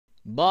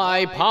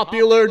By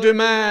popular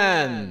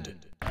demand.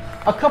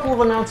 A couple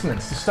of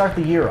announcements to start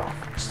the year off,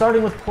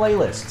 starting with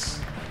playlists.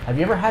 Have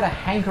you ever had a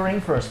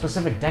hankering for a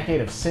specific decade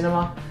of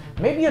cinema?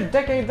 Maybe a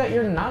decade that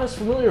you're not as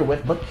familiar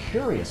with but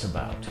curious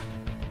about.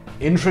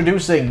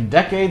 Introducing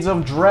Decades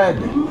of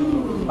Dread,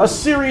 a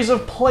series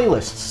of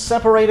playlists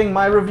separating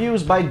my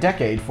reviews by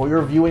decade for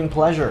your viewing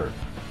pleasure.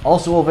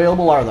 Also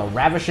available are the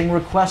Ravishing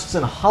Requests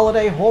and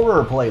Holiday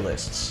Horror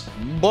playlists.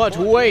 But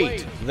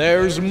wait,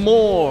 there's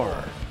more.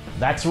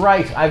 That's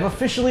right, I've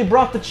officially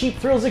brought the Cheap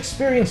Thrills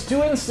experience to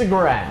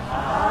Instagram.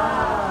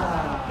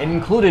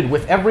 Included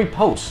with every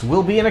post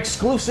will be an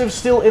exclusive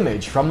still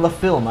image from the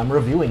film I'm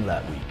reviewing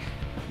that week.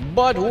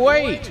 But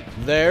wait,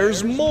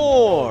 there's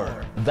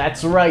more.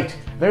 That's right,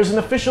 there's an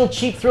official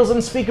Cheap Thrills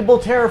Unspeakable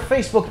Terror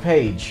Facebook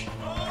page.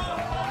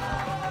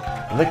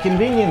 The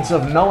convenience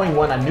of knowing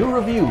when a new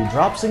review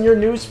drops in your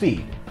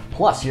newsfeed.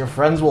 Plus, your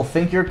friends will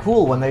think you're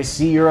cool when they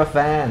see you're a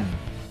fan.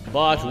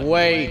 But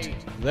wait,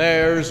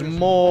 there's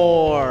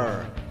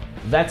more.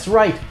 That's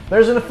right,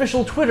 there's an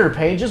official Twitter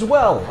page as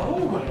well.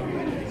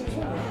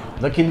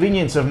 The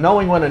convenience of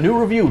knowing when a new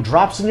review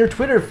drops in your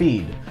Twitter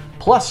feed.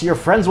 Plus, your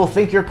friends will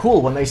think you're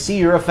cool when they see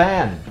you're a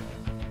fan.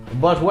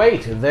 But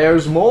wait,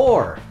 there's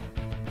more.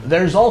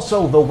 There's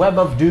also the Web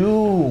of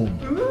Doom.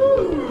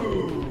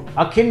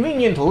 A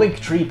convenient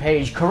Linktree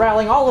page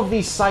corralling all of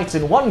these sites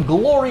in one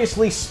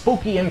gloriously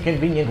spooky and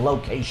convenient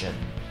location.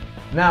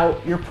 Now,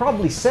 you're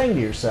probably saying to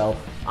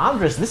yourself,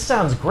 Andres, this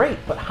sounds great,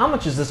 but how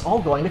much is this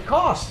all going to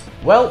cost?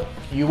 Well,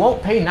 you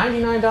won't pay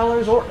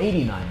 $99 or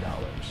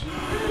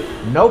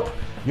 $89. Nope,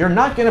 you're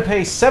not going to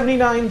pay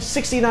 $79,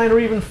 $69,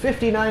 or even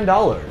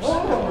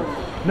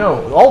 $59.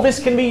 No, all this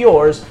can be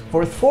yours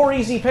for 4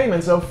 easy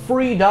payments of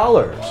free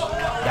dollars.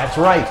 That's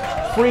right,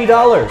 free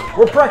dollars.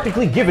 We're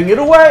practically giving it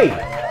away.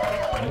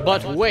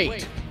 But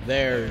wait,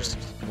 there's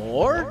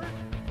more?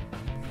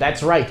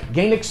 That's right,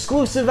 gain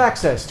exclusive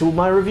access to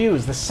my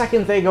reviews the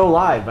second they go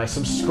live by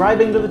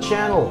subscribing to the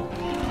channel.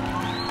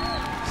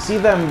 See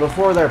them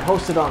before they're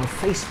posted on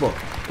Facebook,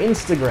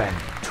 Instagram,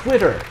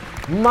 Twitter,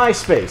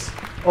 MySpace,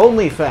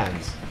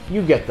 OnlyFans.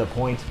 You get the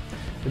point.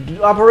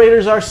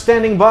 Operators are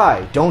standing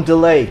by. Don't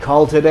delay,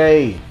 call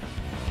today.